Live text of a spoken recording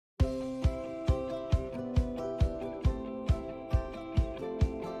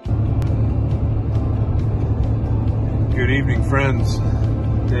evening, friends.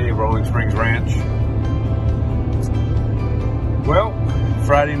 Dave, Rolling Springs Ranch. Well,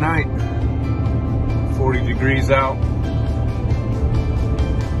 Friday night, 40 degrees out.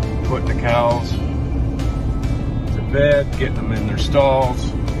 Putting the cows to bed, getting them in their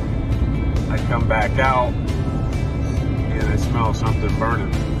stalls. I come back out and I smell something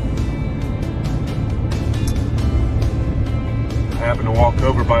burning. I happen to walk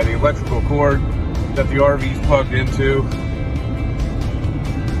over by the electrical cord that the RV's plugged into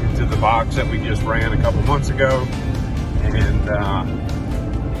the box that we just ran a couple months ago, and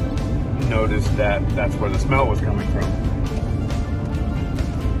noticed that that's where the smell was coming from.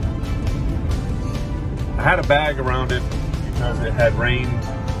 I had a bag around it because it had rained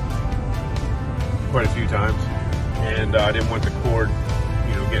quite a few times, and I didn't want the cord,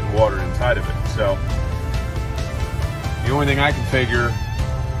 getting water inside of it. So the only thing I can figure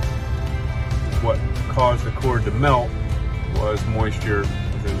what caused the cord to melt was moisture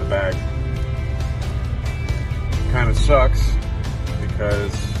in the bag. Kind of sucks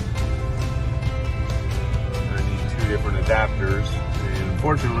because I need 2 different adapters, and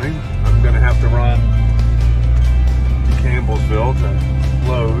unfortunately I'm gonna have to run to Campbellsville to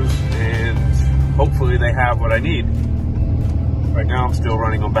Lowe's, and hopefully they have what I need. Right now I'm still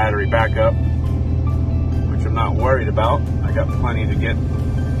running on battery backup, which I'm not worried about. I got plenty to get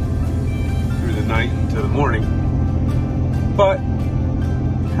through the night into the morning, but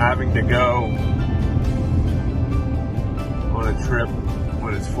having to go on a trip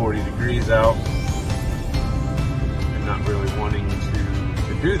when it's 40 degrees out and not really wanting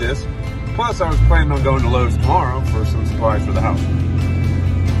to do this. Plus, I was planning on going to Lowe's tomorrow for some supplies for the house.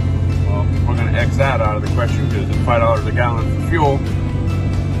 Well, we're going to X that out of the question because it's $5 a gallon for fuel.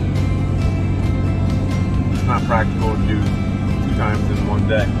 It's not practical to do 2 times in one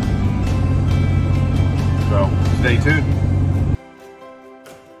day. So, stay tuned.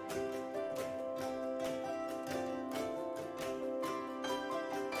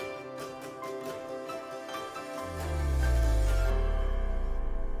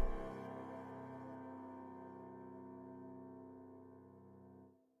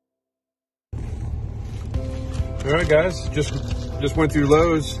 All right, guys, just went through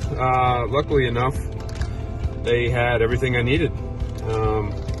Lowe's. Luckily enough, they had everything I needed.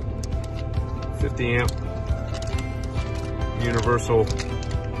 50 amp universal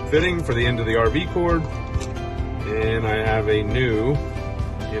fitting for the end of the RV cord, and I have a new,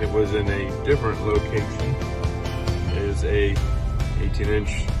 and it was in a different location, is a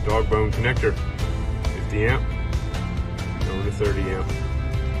 18-inch dog bone connector, 50 amp going to 30 amp.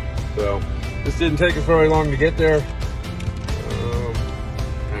 So this didn't take us very long to get there.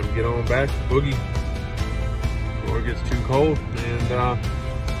 Time to get on back to Boogie before it gets too cold. And I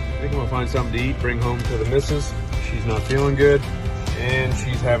think I'm gonna find something to eat, bring home to the missus. She's not feeling good, and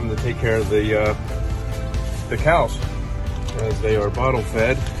she's having to take care of the cows as they are bottle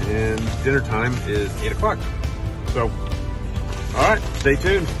fed, and dinner time is 8 o'clock. So, all right, stay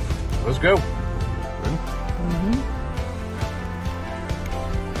tuned. Let's go.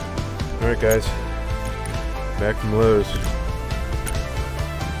 All right, guys, back from Lowe's.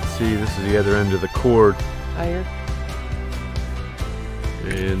 See, this is the other end of the cord. Iron.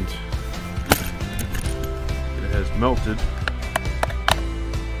 And it has melted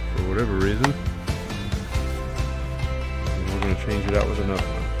for whatever reason. And we're going to change it out with another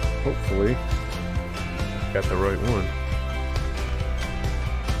one. Hopefully, got the right one.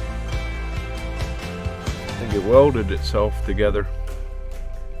 I think it welded itself together.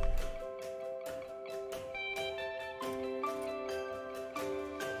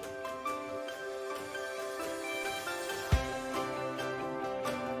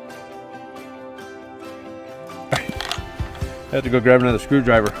 I had to go grab another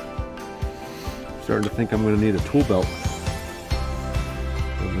screwdriver. I'm starting to think I'm going to need a tool belt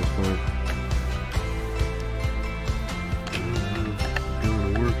on this one. It's not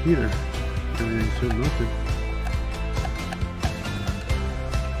going to work either. Everything's so melted.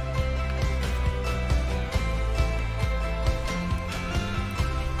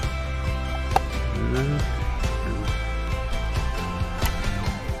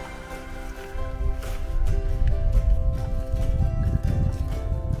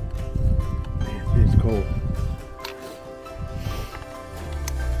 Cold.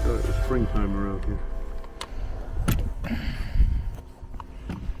 Thought it was springtime around here.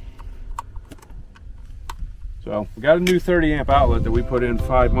 So we got a new 30 amp outlet that we put in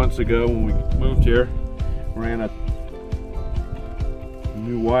 5 months ago when we moved here. Ran a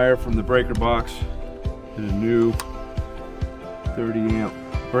new wire from the breaker box and a new 30 amp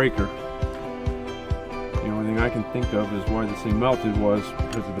breaker. The only thing I can think of is why this thing melted was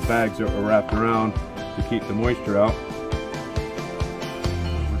because of the bags that were wrapped around to keep the moisture out.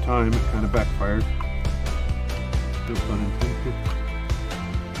 Over time, it kind of backfired. No pun intended.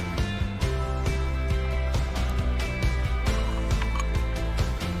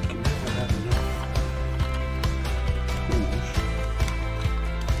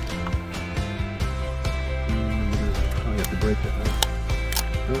 Break it now.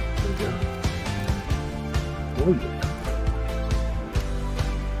 Oh, there we go. Oh yeah.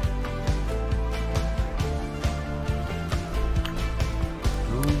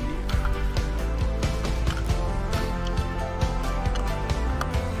 Oh yeah.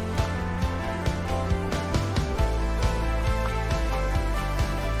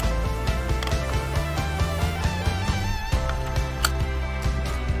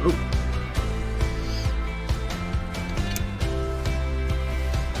 Oh.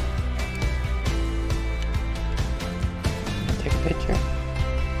 Picture.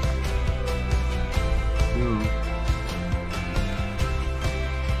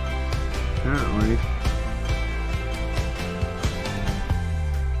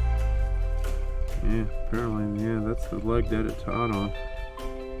 Apparently, yeah, that's the leg that it's hot on.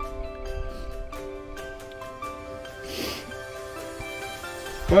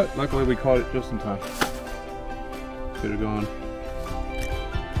 But luckily we caught it just in time. Could have gone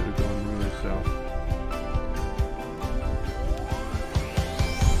really south.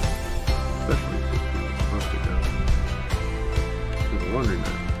 Especially if it's supposed to go to the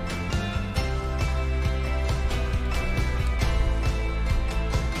laundromat.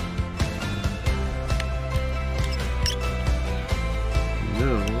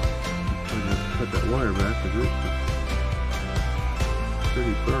 No, I'm gonna put that wire back because it's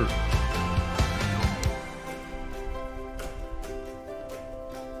pretty burnt.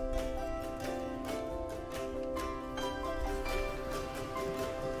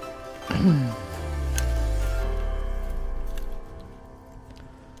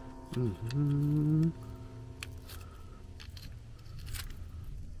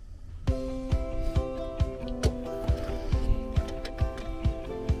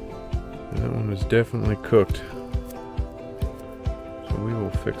 That one is definitely cooked, so we will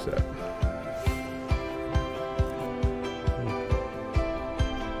fix that.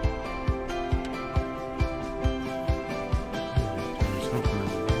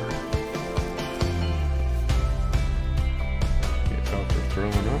 Can't tell if they're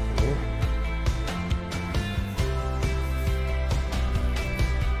throwing up or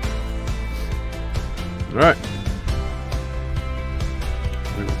all right.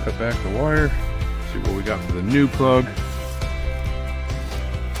 We will cut back the wire, see what we got for the new plug.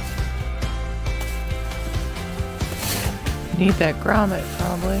 Need that grommet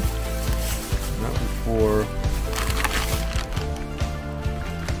probably. That was for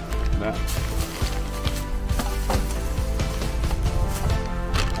that.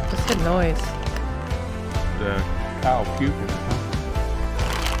 What's the noise? The cow puking,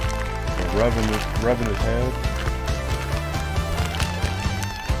 rubbing his head.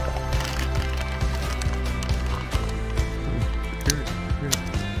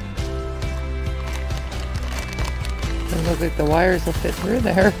 Doesn't look like the wires will fit through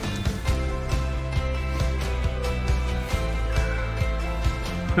there.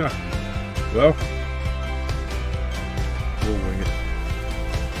 Well, we'll wing it.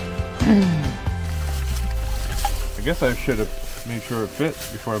 I guess I should have made sure it fit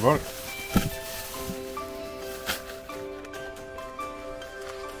before I bought it.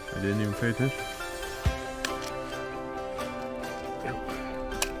 I didn't even pay attention.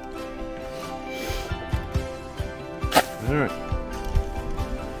 Alright.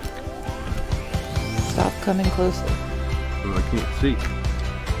 Stop coming closer. Well, I can't see.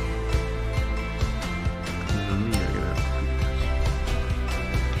 Me, I gotta have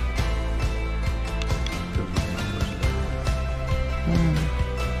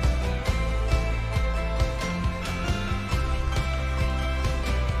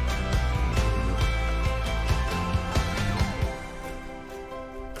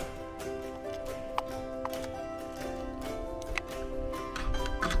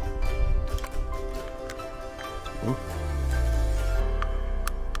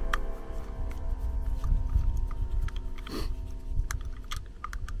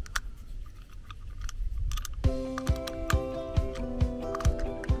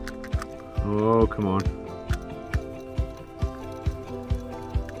Oh, come on.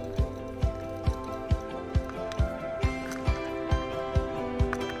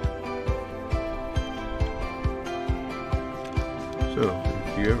 So,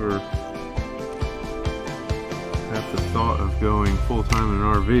 if you ever thought of going full-time in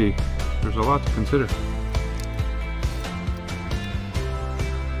an RV, there's a lot to consider.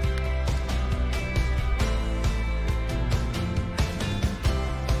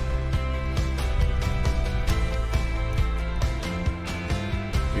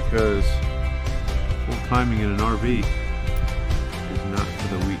 Because full-timing in an RV is not for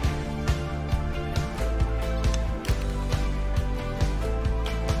the weak.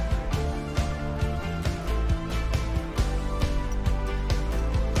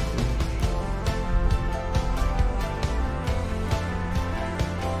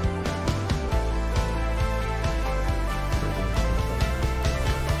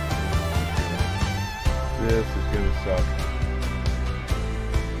 This is gonna suck.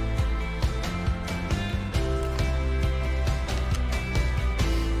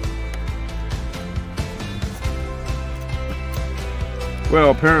 Well,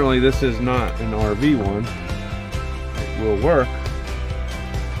 apparently this is not an RV one. It will work.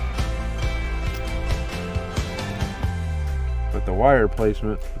 But the wire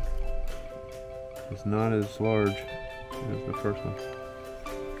placement is not as large as the first one.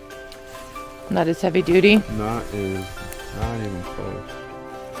 Not as heavy duty. Not even close.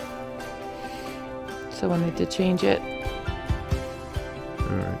 So we'll need to change it.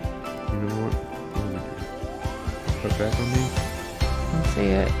 Alright. You know what? Put back on me. Let's see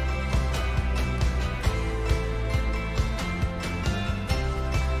it.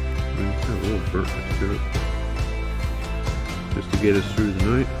 It's got a little burnt to it. Just to get us through the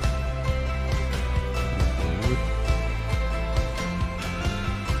night.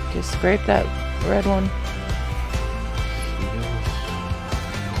 Just scrape that red one.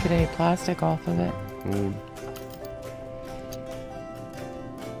 Get any plastic off of it. Hold.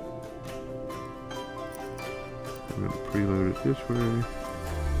 I'm gonna preload it this way.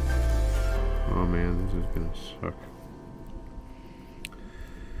 Oh man, this is gonna suck.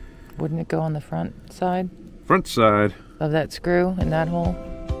 Wouldn't it go on the front side Front side. of that screw in that hole?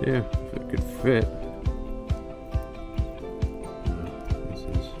 Yeah, if it could fit. This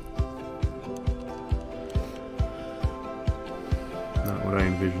is not what I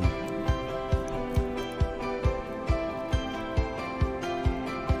envisioned.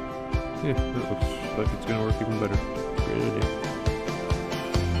 Yeah, that looks like it's gonna work even better. Great idea.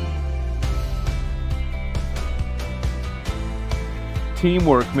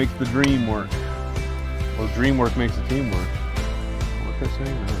 Teamwork makes the dream work. Or dream work makes the team work. What was I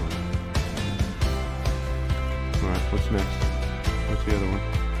saying? I don't know. Alright, what's next? What's the other one?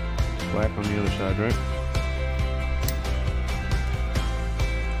 Black on the other side, right?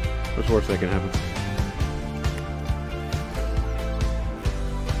 What's the worst that can happen?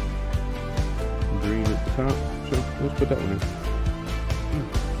 Green at the top, so let's put that one in.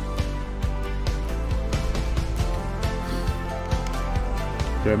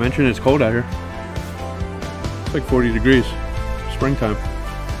 Did I mention it's cold out here? It's like 40 degrees. Springtime.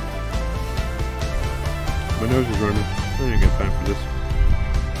 My nose is running. I didn't get time for this.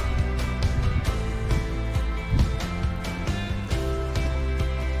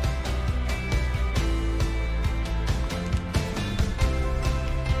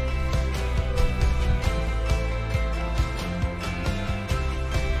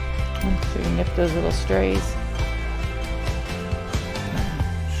 So you nip those little strays.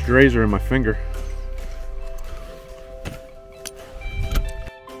 Strays are in my finger.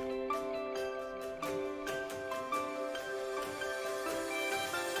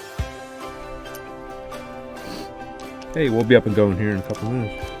 Hey, we'll be up and going here in a couple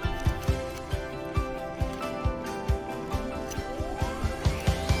minutes.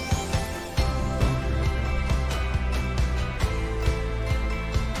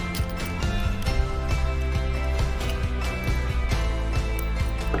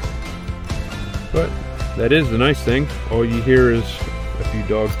 But that is the nice thing. All you hear is a few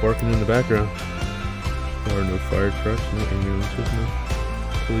dogs barking in the background. There are no fire trucks, no ambulances, no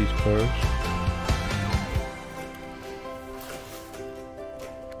police cars.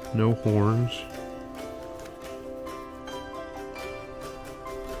 No horns.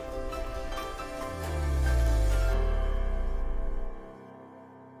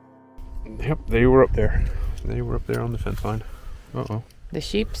 Yep, they were up there. They were up there on the fence line. Uh-oh. The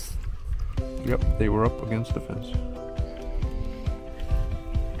sheeps? Yep, they were up against the fence.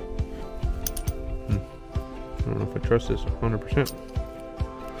 I don't know if I trust this 100%. So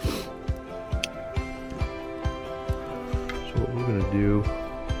what we're gonna do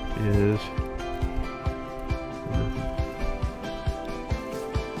is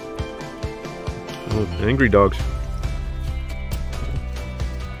oh, angry dogs.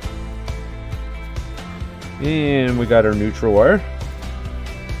 And we got our neutral wire.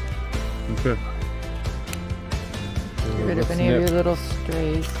 Okay. Get rid of any of your little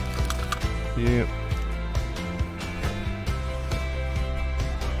strays. Yep.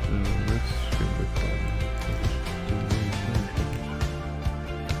 That's gonna be fun.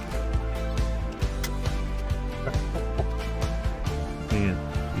 Man,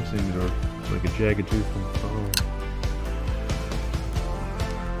 these things are like a jagged tooth from the phone.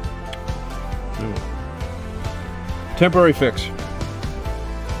 Temporary fix.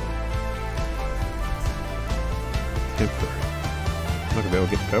 Temporary. I'm not gonna be able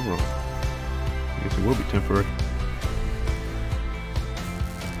to get the cover on. I guess it will be temporary.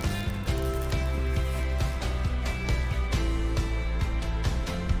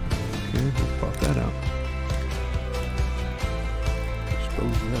 Okay, let's pop that out.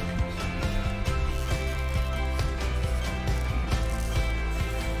 Expose that piece.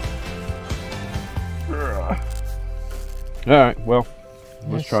 All right, well,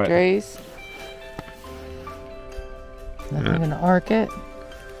 let's try it. Strays. Nothing gonna arc it.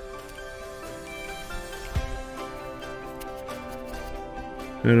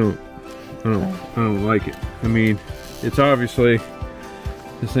 I don't like it. I mean, it's obviously,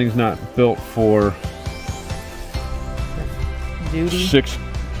 this thing's not built for Duty.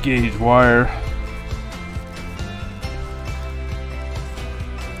 6-gauge wire.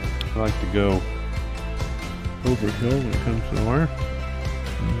 I like to go overkill when it comes to the wire.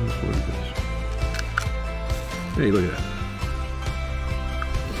 And that's what it is. Hey, look at that.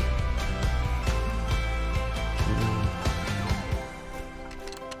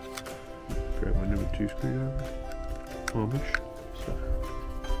 Grab my number 2 screwdriver. Amish stuff.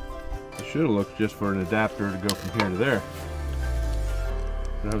 I should have looked just for an adapter to go from here to there.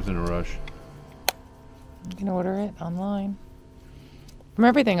 But I was in a rush. You can order it online. From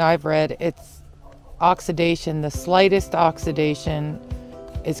everything I've read, it's oxidation. The slightest oxidation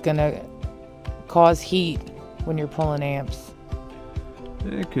is going to cause heat when you're pulling amps.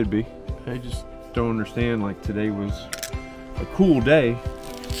 It could be. I just don't understand. Like, today was a cool day,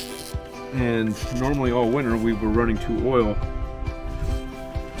 and normally all winter we were running two oil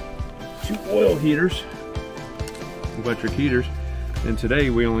heaters, electric heaters, and today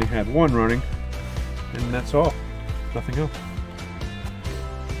we only had one running, and that's all. Nothing else.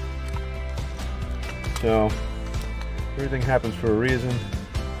 So everything happens for a reason.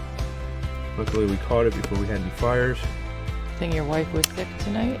 Luckily we caught it before we had any fires. Think your wife was sick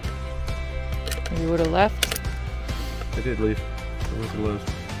tonight? Or you would have left? I did leave. I went to Lowe's.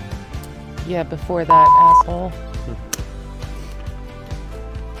 Yeah, before that asshole.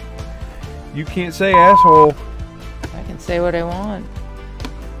 You can't say asshole. I can say what I want.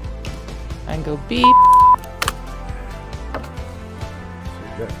 I can go beep.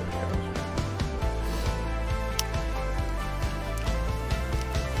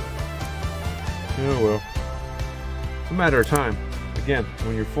 Oh well. It's a matter of time. Again,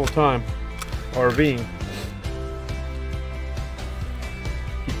 when you're full-time RVing,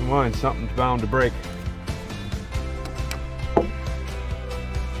 keep in mind something's bound to break.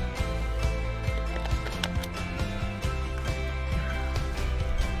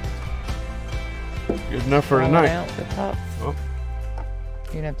 Good enough for tonight. Out the top. Oh.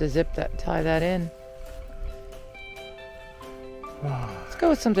 You're gonna have to zip that, tie that in. Let's go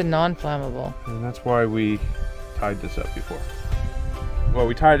with something non-flammable. And that's why we tied this up before. Well,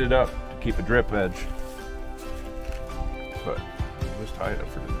 we tied it up to keep a drip edge, but let's tie it up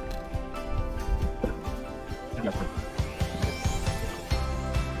for tonight.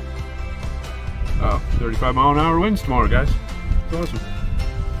 Oh, 35-mile-an-hour winds tomorrow, guys. It's awesome.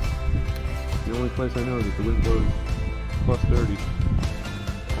 The only place I know that the wind blows plus 30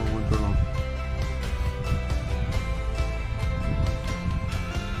 all winter long.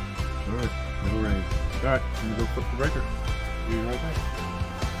 Alright, no rain. Alright, I'm gonna go flip the breaker. Be right back.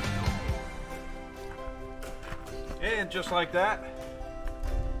 And just like that,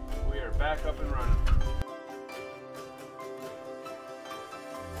 we are back up and running.